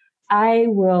stress, I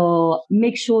will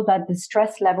make sure that the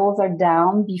stress levels are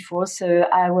down before. So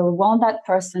I will want that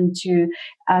person to,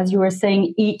 as you were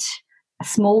saying, eat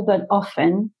small but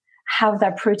often, have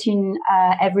that protein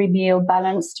every meal,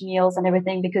 balanced meals and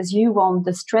everything, because you want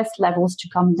the stress levels to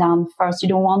come down first. You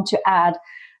don't want to add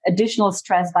additional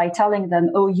stress by telling them,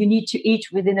 oh, you need to eat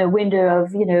within a window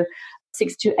of,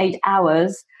 6 to 8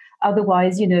 hours.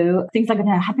 Otherwise, things are going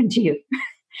to happen to you.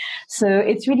 So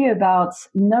it's really about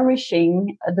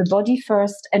nourishing the body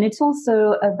first. And it's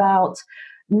also about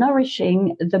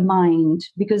nourishing the mind,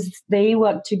 because they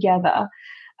work together.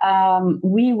 I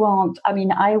want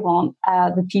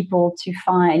the people to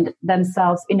find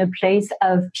themselves in a place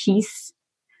of peace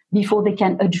before they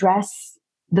can address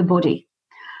the body.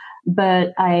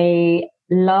 But I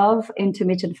love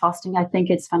intermittent fasting. I think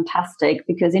it's fantastic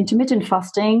because intermittent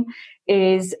fasting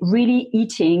is really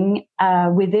eating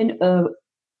within a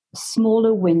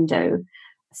smaller window.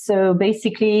 So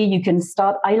basically you can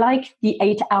start, I like the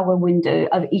 8-hour window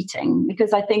of eating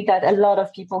because I think that a lot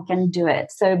of people can do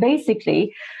it. So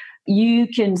basically you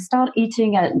can start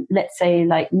eating at, let's say,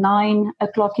 like 9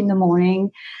 o'clock in the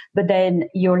morning, but then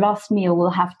your last meal will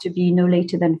have to be no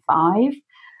later than 5.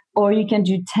 Or you can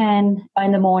do 10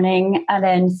 in the morning and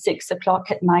then 6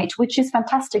 o'clock at night, which is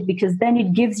fantastic because then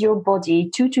it gives your body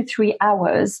 2 to 3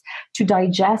 hours to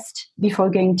digest before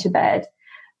going to bed.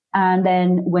 And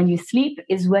then when you sleep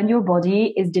is when your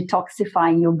body is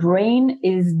detoxifying. Your brain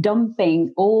is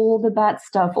dumping all the bad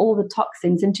stuff, all the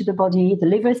toxins into the body. The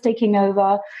liver is taking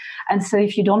over. And so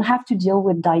if you don't have to deal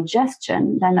with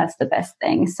digestion, then that's the best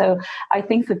thing. So I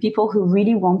think for people who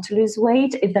really want to lose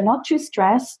weight, if they're not too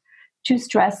stressed,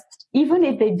 even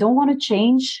if they don't want to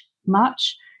change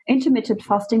much, intermittent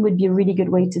fasting would be a really good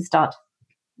way to start.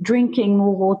 Drinking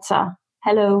more water.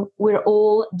 Hello, we're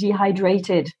all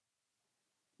dehydrated.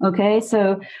 Okay,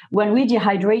 so when we're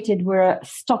dehydrated, we're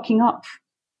stocking up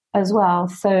as well.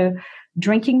 So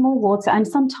drinking more water. And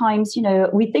sometimes,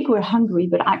 we think we're hungry,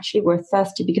 but actually we're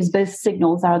thirsty because both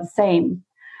signals are the same.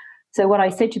 So what I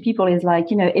say to people is like,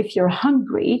 if you're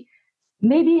hungry,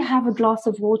 maybe have a glass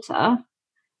of water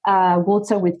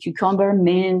with cucumber,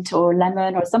 mint, or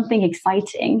lemon, or something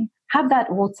exciting. Have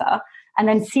that water and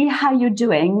then see how you're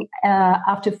doing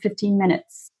after 15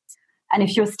 minutes. And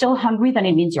if you're still hungry, then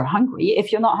it means you're hungry.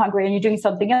 If you're not hungry and you're doing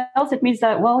something else, it means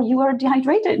that, well, you are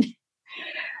dehydrated.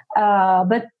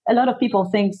 But a lot of people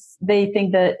think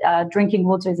that drinking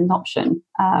water is an option,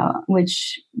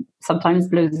 which sometimes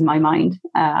blows my mind.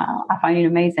 I find it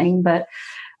amazing, but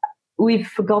we've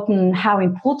forgotten how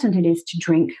important it is to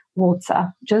drink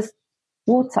water, just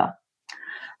water.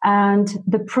 And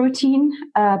the protein,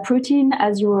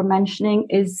 as you were mentioning,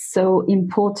 is so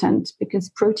important because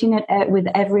protein with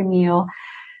every meal,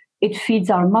 it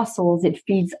feeds our muscles, it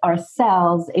feeds our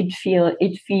cells, it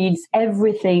feeds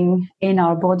everything in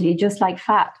our body, just like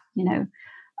fat,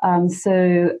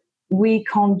 So we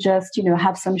can't just,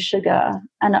 have some sugar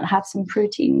and not have some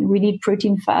protein. We need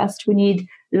protein first. We need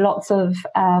lots of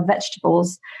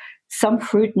vegetables, some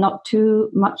fruit, not too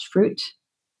much fruit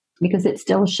because it's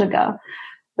still sugar.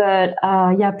 But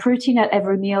protein at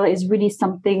every meal is really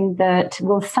something that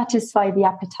will satisfy the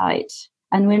appetite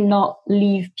and will not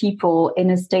leave people in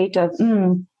a state of,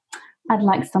 I'd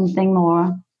like something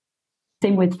more.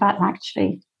 Same with fat,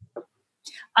 actually.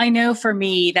 I know for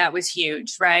me, that was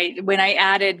huge, right? When I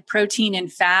added protein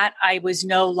and fat, I was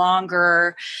no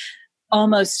longer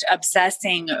almost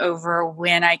obsessing over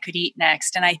when I could eat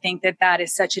next. And I think that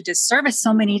is such a disservice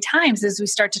so many times as we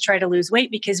start to try to lose weight,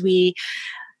 because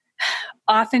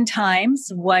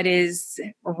oftentimes what is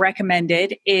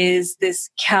recommended is this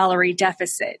calorie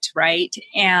deficit, right?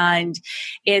 And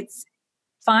it's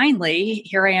finally,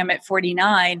 here I am at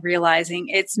 49, realizing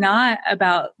it's not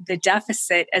about the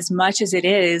deficit as much as it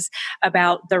is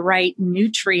about the right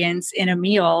nutrients in a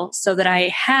meal so that I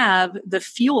have the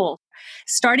fuel.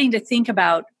 Starting to think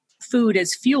about food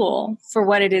as fuel for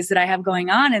what it is that I have going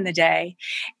on in the day.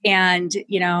 And,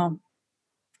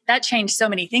 that changed so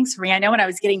many things for me. I know when I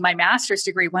was getting my master's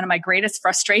degree, one of my greatest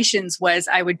frustrations was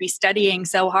I would be studying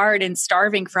so hard and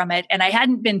starving from it. And I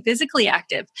hadn't been physically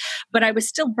active, but I was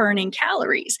still burning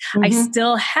calories. Mm-hmm. I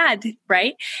still had,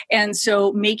 right? And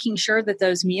so making sure that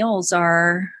those meals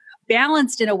are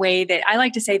balanced in a way that I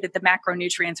like to say that the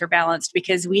macronutrients are balanced,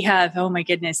 because we have, oh my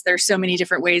goodness, there's so many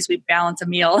different ways we balance a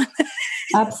meal.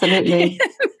 Absolutely.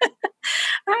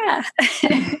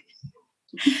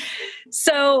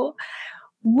 So,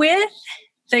 with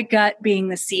the gut being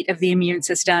the seat of the immune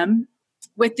system,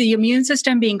 with the immune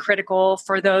system being critical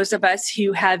for those of us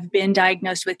who have been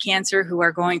diagnosed with cancer, who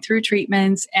are going through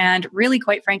treatments, and really,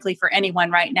 quite frankly, for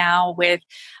anyone right now with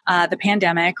the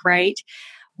pandemic, right?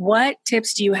 What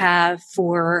tips do you have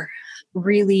for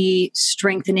really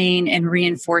strengthening and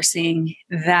reinforcing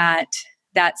that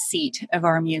seat of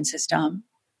our immune system?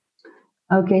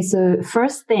 Okay, so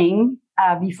first thing,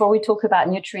 before we talk about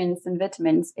nutrients and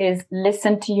vitamins, is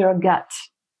listen to your gut.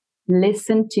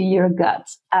 Listen to your gut.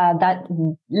 That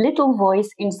little voice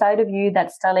inside of you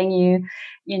that's telling you,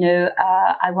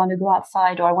 I want to go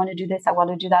outside, or I want to do this, I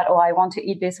want to do that, or I want to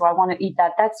eat this, or I want to eat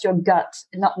that. That's your gut,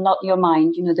 not your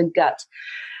mind, the gut.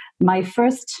 My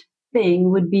first thing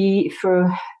would be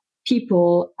for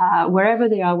people, wherever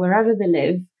they are, wherever they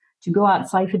live, to go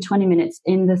outside for 20 minutes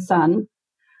in the sun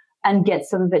and get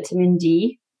some vitamin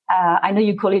D. I know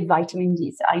you call it vitamin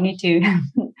D, so I need to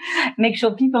make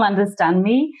sure people understand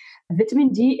me. Vitamin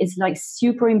D is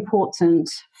super important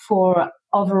for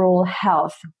overall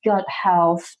health, gut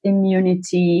health,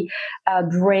 immunity,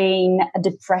 brain,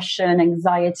 depression,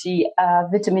 anxiety.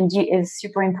 Vitamin D is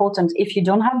super important. If you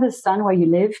don't have the sun where you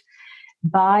live,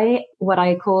 buy what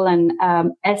I call an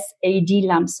SAD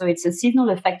lamp. So it's a seasonal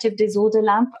affective disorder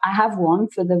lamp. I have one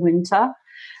for the winter.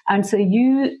 And so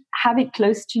you have it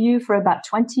close to you for about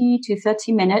 20 to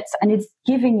 30 minutes, and it's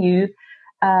giving you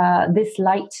this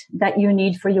light that you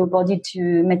need for your body to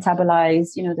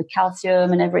metabolize, the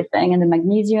calcium and everything, and the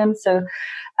magnesium. So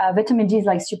vitamin D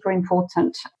is super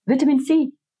important. Vitamin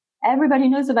C. Everybody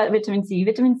knows about vitamin C.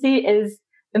 Vitamin C is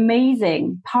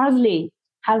amazing. Parsley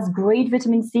has great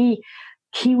vitamin C.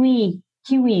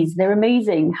 Kiwis, they're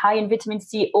amazing, high in vitamin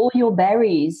C. All your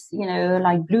berries,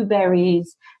 like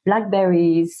blueberries,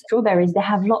 blackberries, strawberries, they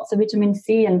have lots of vitamin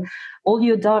C. And all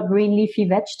your dark green leafy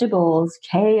vegetables,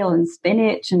 kale and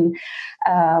spinach. And,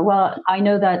 I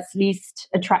know that's least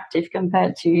attractive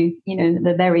compared to,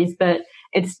 the berries, but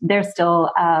they're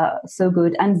still so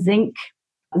good. And zinc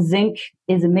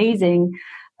is amazing.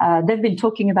 They've been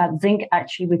talking about zinc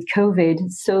actually with COVID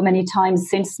so many times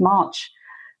since March,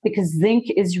 because zinc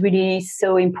is really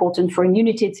so important for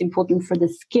immunity. It's important for the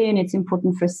skin. It's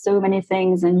important for so many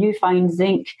things. And you find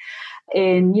zinc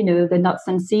in, the nuts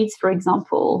and seeds, for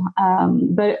example.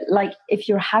 But if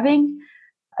you're having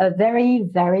a very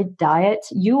varied diet,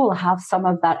 you will have some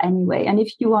of that anyway. And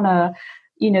if you want to,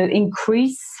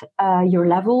 increase your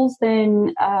levels,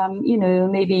 then,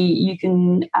 maybe you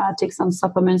can take some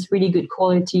supplements, really good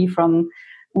quality from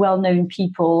well-known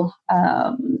people.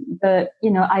 But,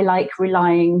 I like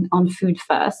relying on food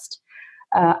first.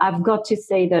 I've got to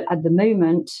say that at the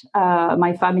moment,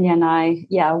 my family and I,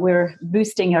 we're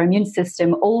boosting our immune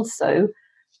system also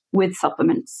with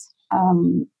supplements.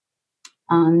 And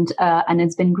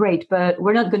it's been great, but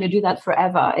we're not going to do that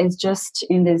forever. It's just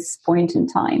in this point in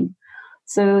time.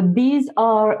 So these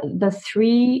are the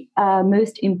three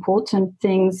most important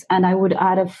things. And I would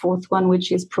add a fourth one,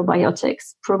 which is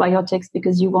probiotics. Probiotics,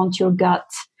 because you want your gut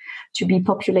to be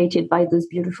populated by those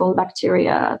beautiful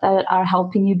bacteria that are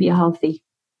helping you be healthy.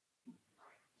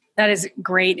 That is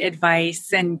great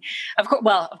advice. And of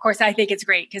course, I think it's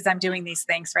great because I'm doing these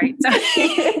things, right? So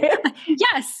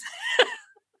yes.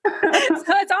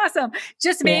 So it's awesome.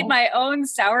 Just made my own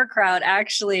sauerkraut,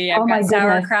 actually. I've got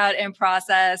sauerkraut in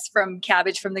process from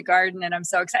cabbage from the garden, and I'm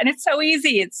so excited. It's so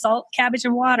easy. It's salt, cabbage,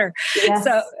 and water. Yes.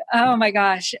 So, oh my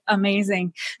gosh,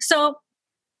 amazing. So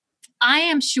I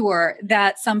am sure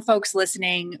that some folks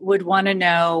listening would want to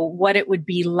know what it would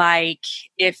be like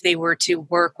if they were to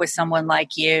work with someone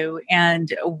like you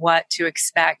and what to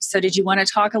expect. So did you want to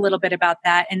talk a little bit about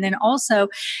that? And then also,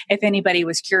 if anybody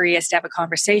was curious to have a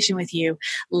conversation with you,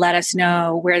 let us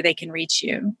know where they can reach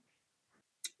you.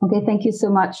 Okay, thank you so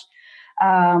much.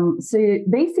 So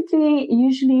basically,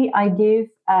 usually I give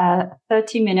a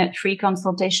 30-minute free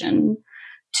consultation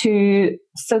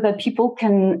so that people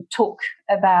can talk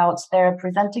about their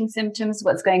presenting symptoms,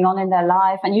 what's going on in their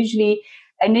life. And usually,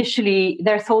 initially,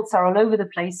 their thoughts are all over the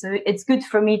place. So it's good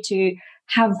for me to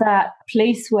have that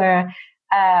place where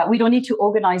we don't need to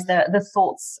organize the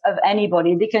thoughts of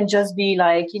anybody. They can just be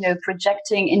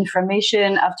projecting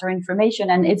information after information.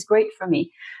 And it's great for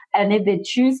me. And if they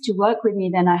choose to work with me,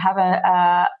 then I have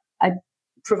I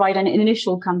provide an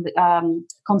initial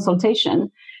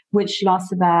consultation, which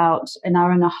lasts about an hour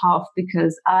and a half,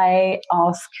 because I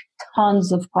ask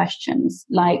tons of questions,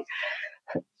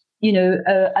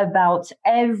 about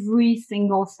every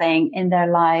single thing in their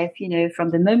life, from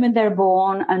the moment they're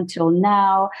born until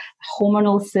now,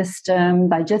 hormonal system,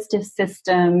 digestive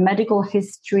system, medical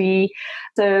history.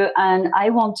 So, and I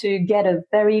want to get a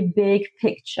very big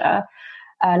picture,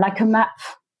 like a map,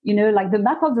 like the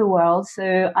map of the world.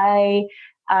 So I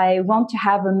want to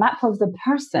have a map of the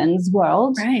person's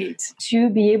world, right, to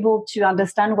be able to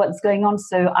understand what's going on.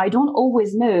 So I don't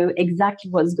always know exactly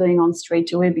what's going on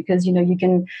straight away, because, you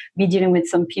can be dealing with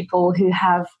some people who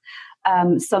have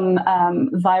some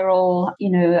viral,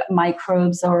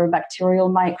 microbes or bacterial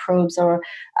microbes, or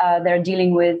they're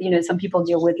dealing with, some people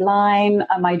deal with Lyme.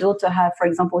 My daughter for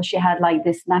example, she had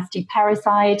this nasty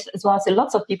parasite as well. So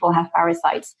lots of people have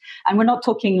parasites, and we're not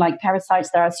talking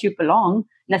parasites that are super long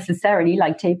necessarily,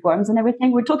 like tapeworms and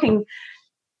everything. We're talking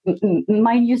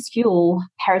minuscule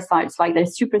parasites, they're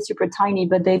super, super tiny,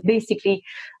 but they basically,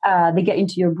 they get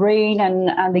into your brain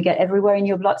and they get everywhere in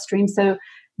your bloodstream. So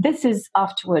this is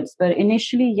afterwards, but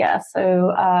initially,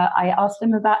 So I ask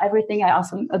them about everything. I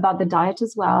ask them about the diet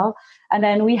as well. And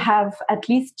then we have at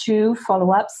least 2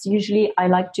 follow-ups. Usually I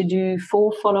like to do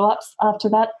 4 follow-ups after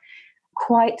that,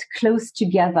 quite close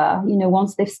together.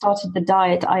 Once they've started the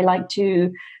diet, I like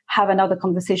to have another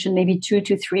conversation, maybe 2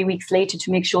 to 3 weeks later,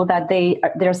 to make sure that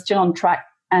they're still on track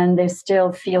and they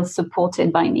still feel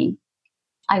supported by me.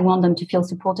 I want them to feel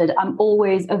supported. I'm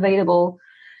always available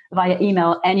via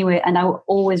email anyway, and I will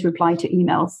always reply to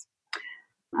emails.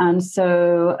 And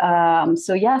so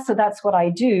that's what I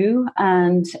do.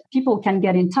 And people can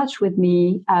get in touch with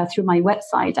me through my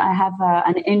website. I have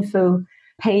an info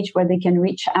page where they can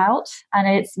reach out,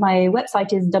 and my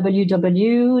website is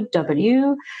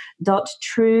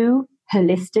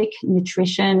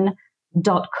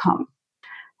www.trueholisticnutrition.com.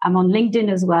 I'm on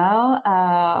LinkedIn as well.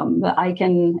 But I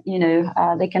can,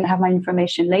 they can have my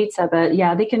information later. But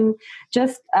they can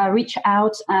just reach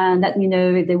out and let me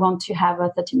know if they want to have a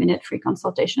 30-minute free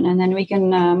consultation, and then we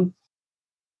can.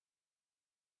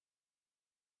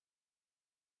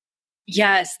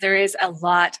 Yes, there is a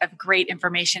lot of great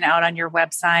information out on your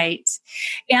website.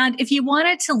 And if you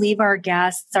wanted to leave our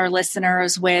guests, our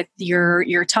listeners, with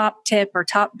your top tip or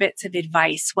top bits of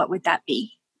advice, what would that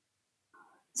be?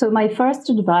 So my first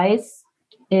advice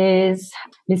is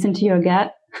listen to your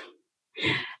gut.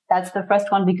 That's the first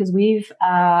one, because we've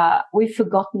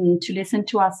forgotten to listen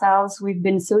to ourselves. We've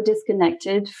been so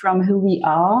disconnected from who we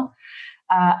are.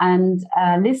 And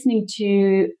listening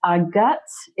to our gut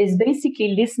is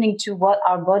basically listening to what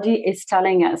our body is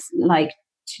telling us. Like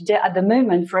today, at the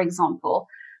moment, for example,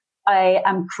 I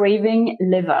am craving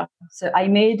liver. So I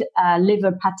made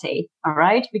liver pate, all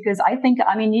right? Because I think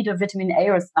I'm in need of vitamin A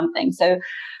or something. So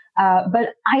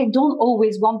But I don't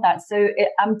always want that. So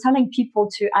I'm telling people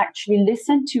to actually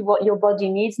listen to what your body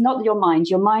needs, not your mind.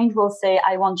 Your mind will say,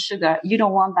 I want sugar. You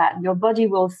don't want that. Your body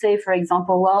will say, for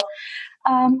example, well,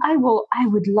 I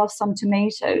would love some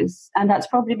tomatoes. And that's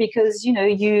probably because,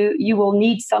 you will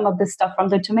need some of the stuff from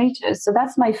the tomatoes. So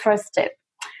that's my first tip.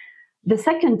 The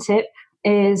second tip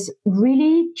is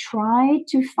really try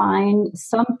to find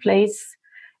some place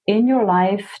in your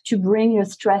life to bring your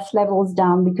stress levels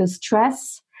down, because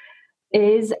stress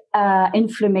is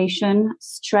inflammation.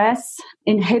 Stress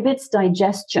inhibits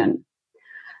digestion.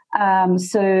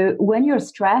 So when you're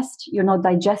stressed, you're not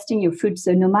digesting your food.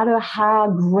 So no matter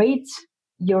how great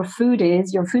your food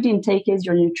is, your food intake is,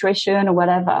 your nutrition or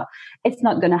whatever, it's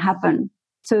not going to happen.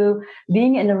 So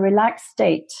being in a relaxed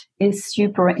state is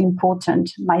super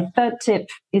important. My third tip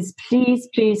is please,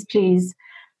 please, please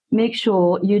make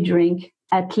sure you drink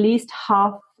at least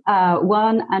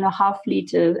 1.5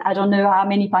 liters. I don't know how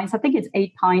many pints. I think it's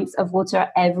 8 pints of water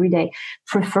every day,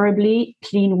 preferably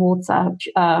clean water.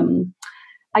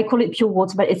 I call it pure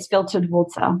water, but it's filtered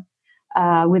water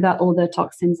without all the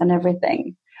toxins and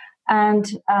everything.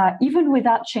 And even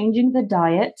without changing the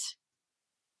diet,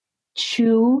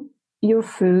 chew your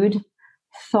food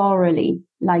thoroughly.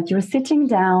 Like you're sitting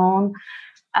down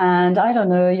and I don't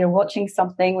know, you're watching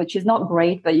something which is not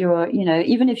great, but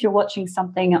even if you're watching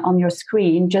something on your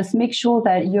screen, just make sure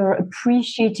that you're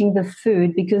appreciating the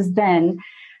food, because then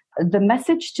the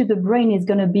message to the brain is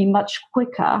going to be much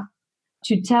quicker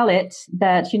to tell it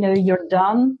that, you're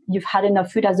done, you've had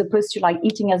enough food, as opposed to like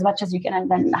eating as much as you can and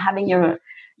then having your,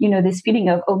 this feeling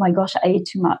of, oh my gosh, I ate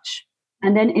too much.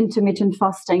 And then intermittent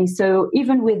fasting. So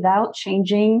even without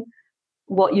changing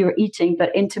what you're eating,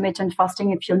 but intermittent fasting,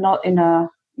 if you're not in a,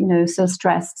 so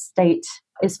stressed state,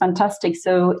 is fantastic.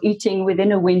 So eating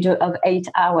within a window of 8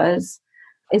 hours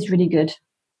is really good.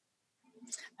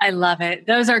 I love it.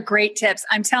 Those are great tips.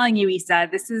 I'm telling you, Isa,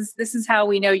 this is how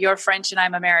we know you're French and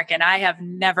I'm American. I have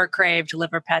never craved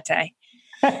liver pate.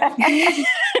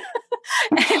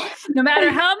 No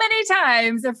matter how many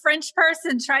times a French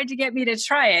person tried to get me to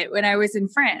try it when I was in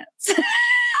France.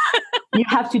 You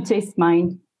have to taste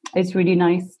mine. It's really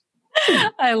nice.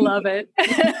 I love it.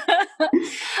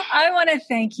 I want to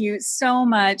thank you so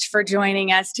much for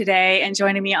joining us today and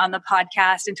joining me on the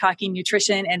podcast and talking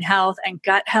nutrition and health and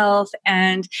gut health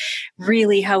and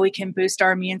really how we can boost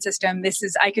our immune system.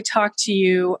 I could talk to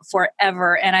you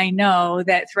forever. And I know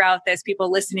that throughout this, people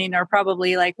listening are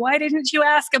probably like, why didn't you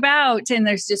ask about? And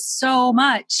there's just so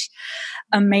much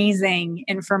amazing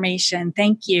information.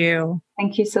 Thank you.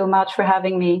 Thank you so much for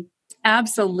having me.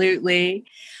 Absolutely.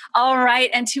 All right.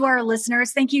 And to our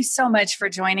listeners, thank you so much for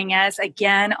joining us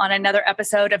again on another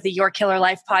episode of the Your Killer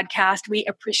Life podcast. We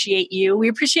appreciate you. We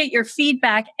appreciate your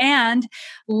feedback and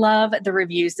love the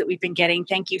reviews that we've been getting.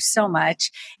 Thank you so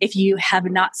much. If you have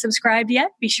not subscribed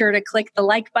yet, be sure to click the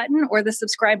like button or the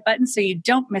subscribe button so you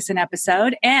don't miss an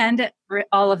episode. And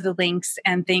all of the links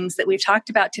and things that we've talked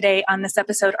about today on this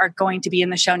episode are going to be in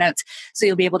the show notes. So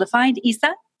you'll be able to find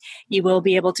Isa. You will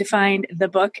be able to find the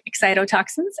book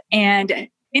Excitotoxins and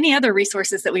any other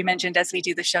resources that we mentioned as we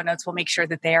do the show notes. We'll make sure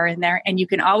that they are in there. And you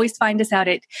can always find us out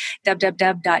at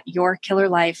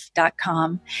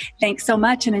www.yourkillerlife.com. Thanks so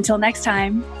much. And until next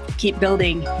time, keep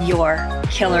building your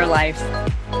killer life.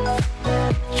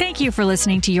 Thank you for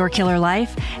listening to Your Killer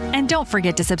Life. And don't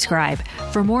forget to subscribe.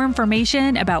 For more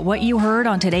information about what you heard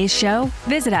on today's show,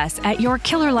 visit us at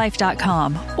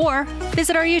yourkillerlife.com or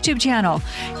visit our YouTube channel.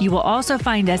 You will also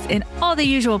find us in all the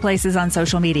usual places on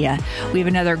social media. We have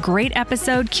another great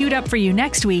episode queued up for you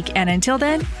next week. And until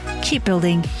then, keep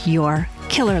building your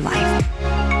killer life.